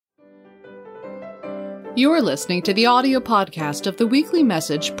You are listening to the audio podcast of the weekly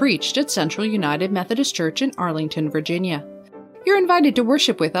message preached at Central United Methodist Church in Arlington, Virginia. You're invited to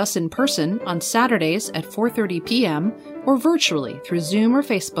worship with us in person on Saturdays at 4:30 p.m. or virtually through Zoom or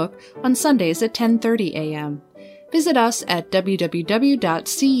Facebook on Sundays at 10:30 a.m. Visit us at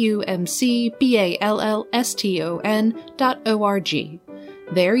www.cumcballston.org.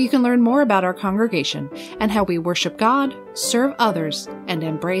 There you can learn more about our congregation and how we worship God, serve others, and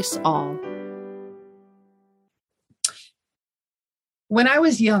embrace all. When I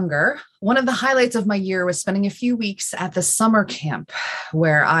was younger, one of the highlights of my year was spending a few weeks at the summer camp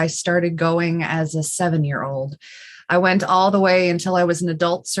where I started going as a 7-year-old. I went all the way until I was an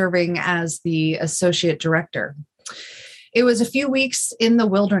adult, serving as the associate director. It was a few weeks in the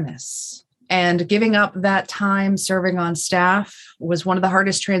wilderness, and giving up that time serving on staff was one of the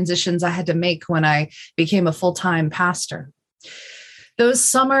hardest transitions I had to make when I became a full-time pastor. Those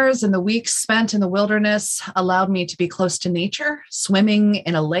summers and the weeks spent in the wilderness allowed me to be close to nature, swimming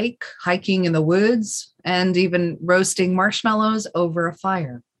in a lake, hiking in the woods, and even roasting marshmallows over a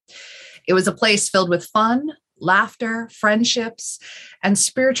fire. It was a place filled with fun, laughter, friendships, and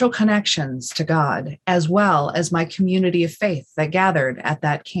spiritual connections to God, as well as my community of faith that gathered at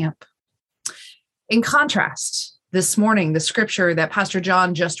that camp. In contrast, this morning, the scripture that Pastor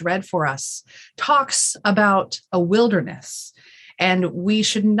John just read for us talks about a wilderness. And we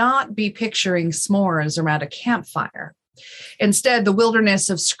should not be picturing s'mores around a campfire. Instead, the wilderness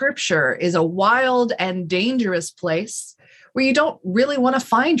of Scripture is a wild and dangerous place where you don't really want to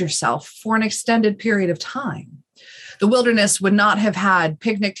find yourself for an extended period of time. The wilderness would not have had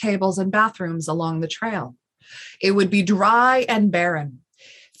picnic tables and bathrooms along the trail. It would be dry and barren,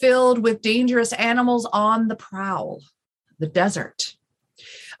 filled with dangerous animals on the prowl, the desert.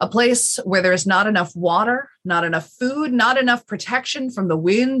 A place where there is not enough water, not enough food, not enough protection from the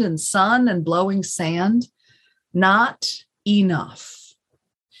wind and sun and blowing sand. Not enough.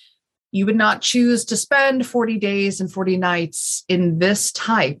 You would not choose to spend 40 days and 40 nights in this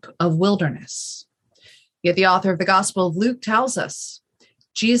type of wilderness. Yet the author of the Gospel of Luke tells us,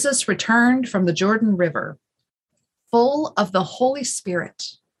 Jesus returned from the Jordan River, full of the Holy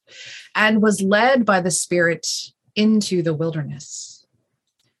Spirit, and was led by the Spirit into the wilderness.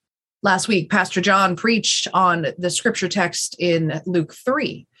 Last week, Pastor John preached on the scripture text in Luke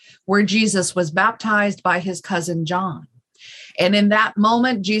 3, where Jesus was baptized by his cousin John. And in that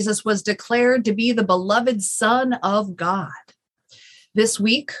moment, Jesus was declared to be the beloved Son of God. This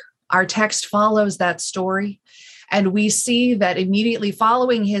week, our text follows that story, and we see that immediately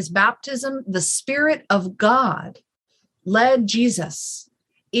following his baptism, the Spirit of God led Jesus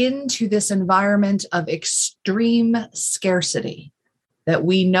into this environment of extreme scarcity that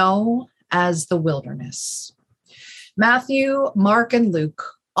we know as the wilderness. Matthew, Mark, and Luke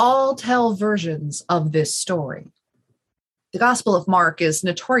all tell versions of this story. The Gospel of Mark is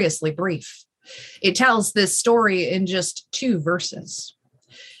notoriously brief. It tells this story in just 2 verses.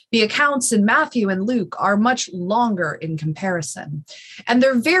 The accounts in Matthew and Luke are much longer in comparison, and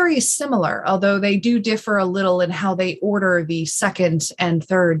they're very similar, although they do differ a little in how they order the second and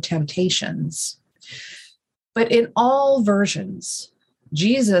third temptations. But in all versions,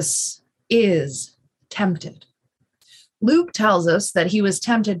 Jesus is tempted. Luke tells us that he was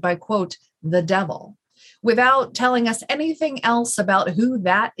tempted by, quote, the devil, without telling us anything else about who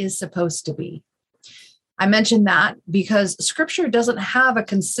that is supposed to be. I mention that because Scripture doesn't have a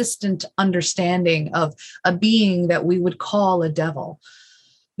consistent understanding of a being that we would call a devil.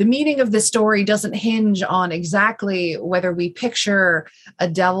 The meaning of this story doesn't hinge on exactly whether we picture a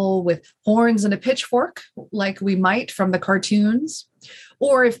devil with horns and a pitchfork, like we might from the cartoons,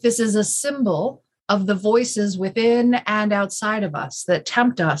 or if this is a symbol of the voices within and outside of us that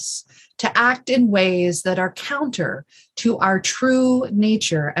tempt us to act in ways that are counter to our true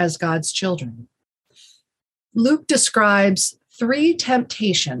nature as God's children. Luke describes 3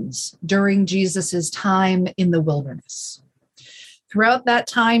 temptations during Jesus's time in the wilderness. Throughout that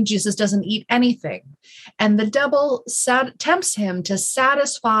time, Jesus doesn't eat anything, and the devil tempts him to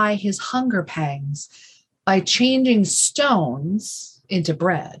satisfy his hunger pangs by changing stones into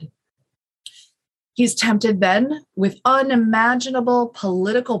bread. He's tempted then with unimaginable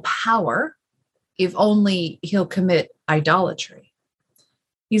political power, if only he'll commit idolatry.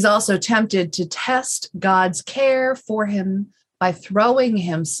 He's also tempted to test God's care for him by throwing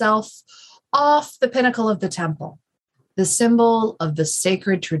himself off the pinnacle of the temple, the symbol of the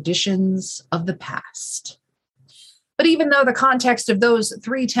sacred traditions of the past. But even though the context of those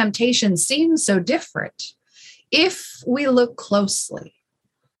 3 temptations seems so different, if we look closely,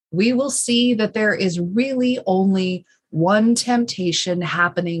 we will see that there is really only one temptation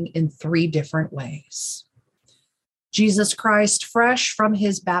happening in 3 different ways. Jesus Christ fresh from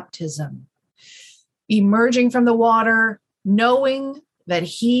his baptism, emerging from the water, knowing that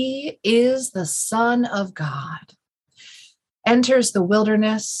he is the Son of God, enters the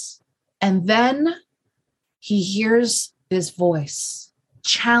wilderness, and then he hears this voice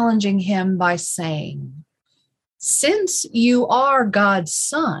challenging him by saying, "Since you are God's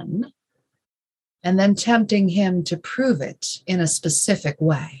son," and then tempting him to prove it in a specific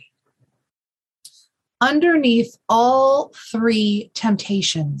way. Underneath all three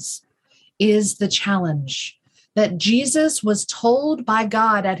temptations is the challenge that Jesus was told by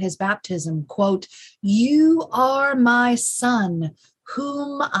God at his baptism, quote, "You are my son,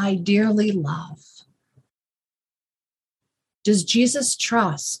 whom I dearly love." Does Jesus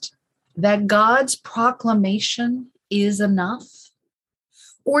trust that God's proclamation is enough?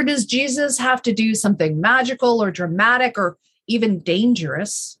 Or does Jesus have to do something magical or dramatic or even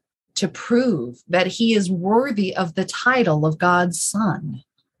dangerous to prove that he is worthy of the title of God's son?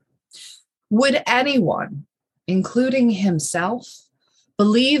 Would anyone, including himself,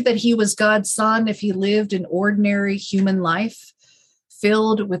 believe that he was God's son if he lived an ordinary human life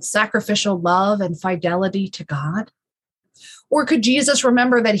filled with sacrificial love and fidelity to God? Or could Jesus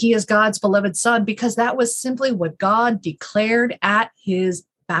remember that he is God's beloved son because that was simply what God declared at his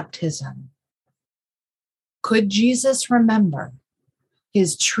baptism? Could Jesus remember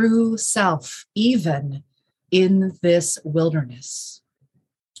his true self even in this wilderness?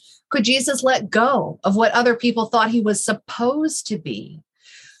 Could Jesus let go of what other people thought he was supposed to be,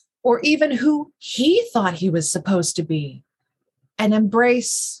 or even who he thought he was supposed to be, and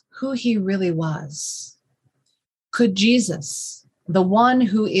embrace who he really was? Could Jesus, the one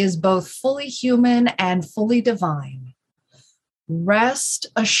who is both fully human and fully divine, rest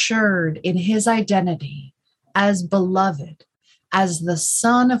assured in his identity as beloved, as the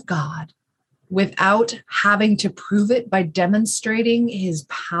Son of God, without having to prove it by demonstrating his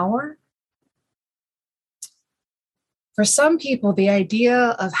power? For some people, the idea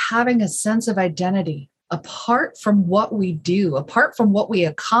of having a sense of identity apart from what we do, apart from what we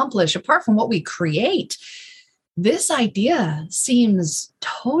accomplish, apart from what we create, this idea seems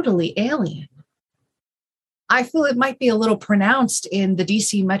totally alien. I feel it might be a little pronounced in the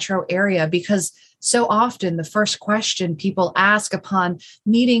DC metro area because so often the first question people ask upon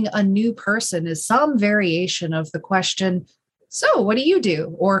meeting a new person is some variation of the question, "So what do you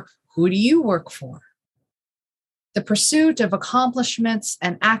do?" or "Who do you work for?" The pursuit of accomplishments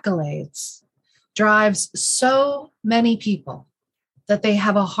and accolades drives so many people that they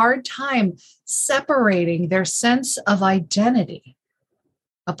have a hard time separating their sense of identity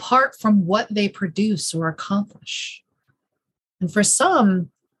apart from what they produce or accomplish. And for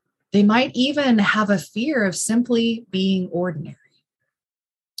some, they might even have a fear of simply being ordinary.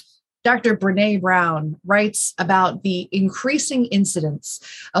 Dr. Brené Brown writes about the increasing incidence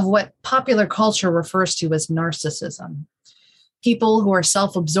of what popular culture refers to as narcissism, people who are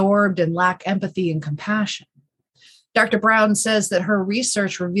self-absorbed and lack empathy and compassion. Dr. Brown says that her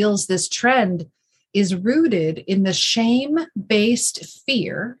research reveals this trend is rooted in the shame-based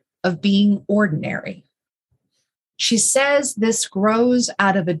fear of being ordinary. She says this grows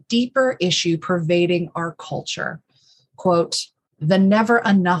out of a deeper issue pervading our culture, quote, "the never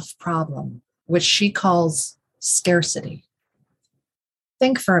enough problem," which she calls scarcity.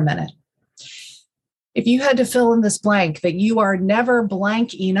 Think for a minute. If you had to fill in this blank that you are never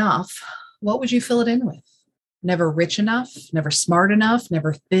blank enough, what would you fill it in with? Never rich enough, never smart enough,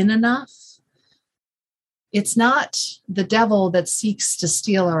 never thin enough? It's not the devil that seeks to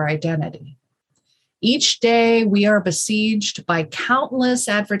steal our identity. Each day, we are besieged by countless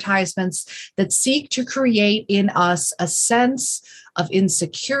advertisements that seek to create in us a sense of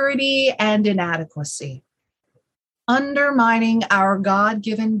insecurity and inadequacy, undermining our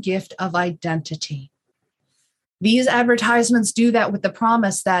God-given gift of identity. These advertisements do that with the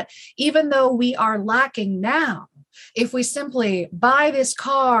promise that even though we are lacking now, if we simply buy this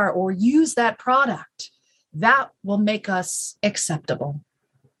car or use that product, that will make us acceptable.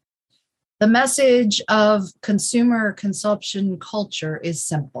 The message of consumer consumption culture is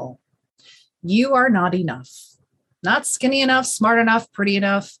simple. You are not enough. Not skinny enough, smart enough, pretty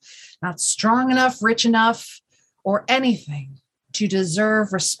enough, not strong enough, rich enough, or anything to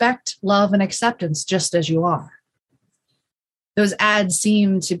deserve respect, love, and acceptance just as you are. Those ads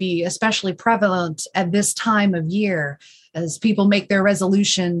seem to be especially prevalent at this time of year as people make their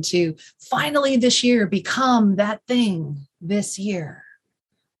resolution to finally this year become that thing this year.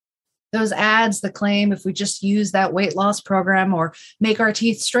 Those ads that claim if we just use that weight loss program or make our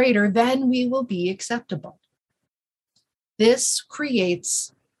teeth straighter, then we will be acceptable. This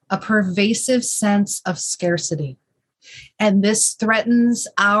creates a pervasive sense of scarcity And this threatens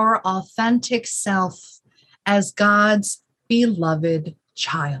our authentic self as God's beloved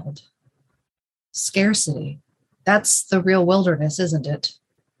child. Scarcity. That's the real wilderness, isn't it?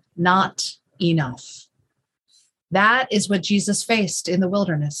 Not enough. That is what Jesus faced in the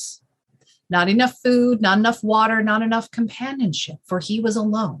wilderness. Not enough food, not enough water, not enough companionship, for he was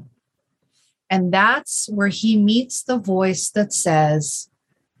alone. And that's where he meets the voice that says,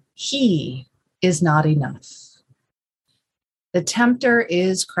 he is not enough. The tempter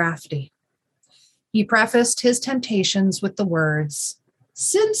is crafty. He prefaced his temptations with the words,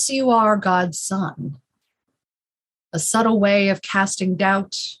 "Since you are God's son," a subtle way of casting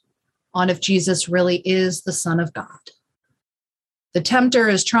doubt on if Jesus really is the Son of God. The tempter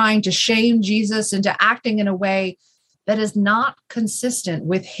is trying to shame Jesus into acting in a way that is not consistent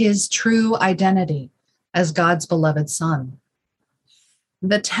with his true identity as God's beloved Son.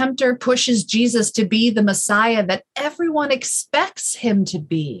 The tempter pushes Jesus to be the Messiah that everyone expects him to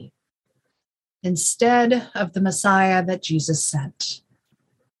be, instead of the Messiah that Jesus sent,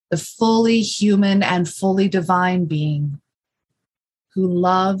 the fully human and fully divine being who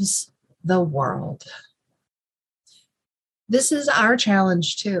loves the world. This is our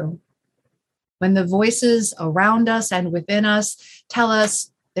challenge too. When the voices around us and within us tell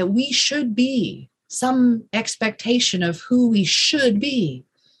us that we should be some expectation of who we should be,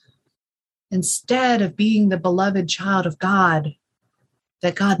 instead of being the beloved child of God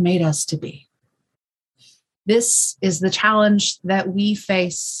that God made us to be. This is the challenge that we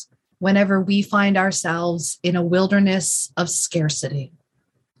face whenever we find ourselves in a wilderness of scarcity.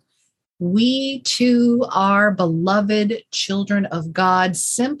 We too are beloved children of God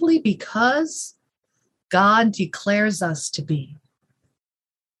simply because God declares us to be.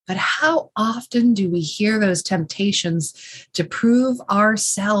 But how often do we hear those temptations to prove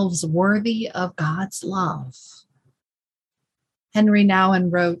ourselves worthy of God's love? Henry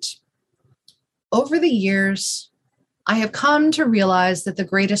Nouwen wrote, "Over the years, I have come to realize that the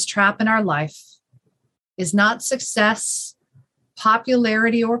greatest trap in our life is not success,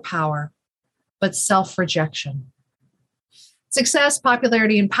 popularity, or power, but self-rejection. Success,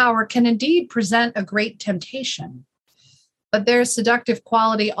 popularity, and power can indeed present a great temptation, but their seductive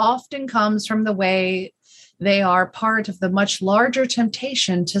quality often comes from the way they are part of the much larger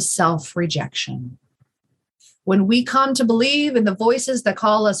temptation to self-rejection. When we come to believe in the voices that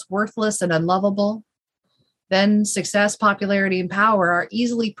call us worthless and unlovable, then success, popularity, and power are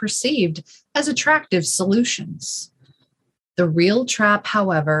easily perceived as attractive solutions. The real trap,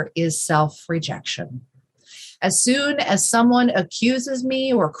 however, is self-rejection. As soon as someone accuses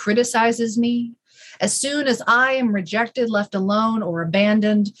me or criticizes me, as soon as I am rejected, left alone, or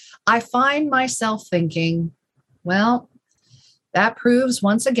abandoned, I find myself thinking, well, that proves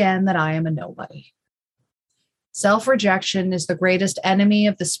once again that I am a nobody. Self-rejection is the greatest enemy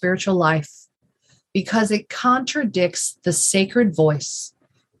of the spiritual life because it contradicts the sacred voice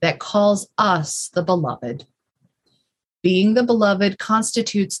that calls us the beloved. Being the beloved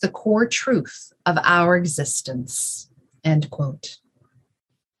constitutes the core truth of our existence." End quote.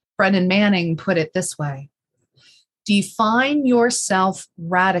 Brennan Manning put it this way: "Define yourself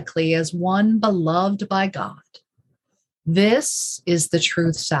radically as one beloved by God. This is the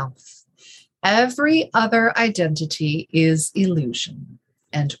truth self. Every other identity is illusion."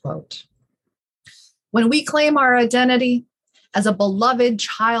 End quote. When we claim our identity as a beloved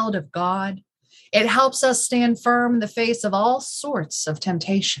child of God, it helps us stand firm in the face of all sorts of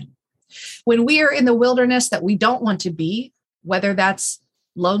temptation. When we are in the wilderness that we don't want to be, whether that's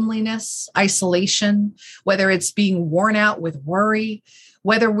loneliness, isolation, whether it's being worn out with worry,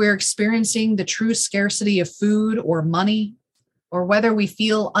 whether we're experiencing the true scarcity of food or money, or whether we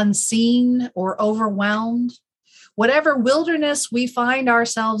feel unseen or overwhelmed, whatever wilderness we find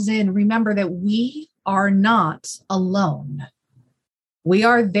ourselves in, remember that we are not alone. We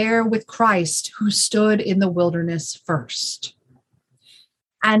are there with Christ who stood in the wilderness first.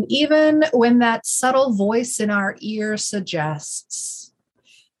 And even when that subtle voice in our ear suggests,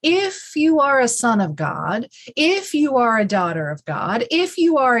 if you are a son of God, if you are a daughter of God, if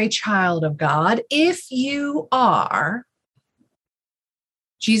you are a child of God, if you are,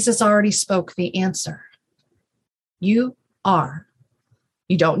 Jesus already spoke the answer. You are.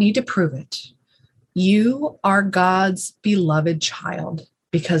 You don't need to prove it. You are God's beloved child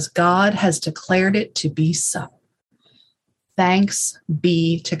because God has declared it to be so. Thanks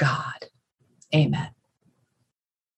be to God. Amen.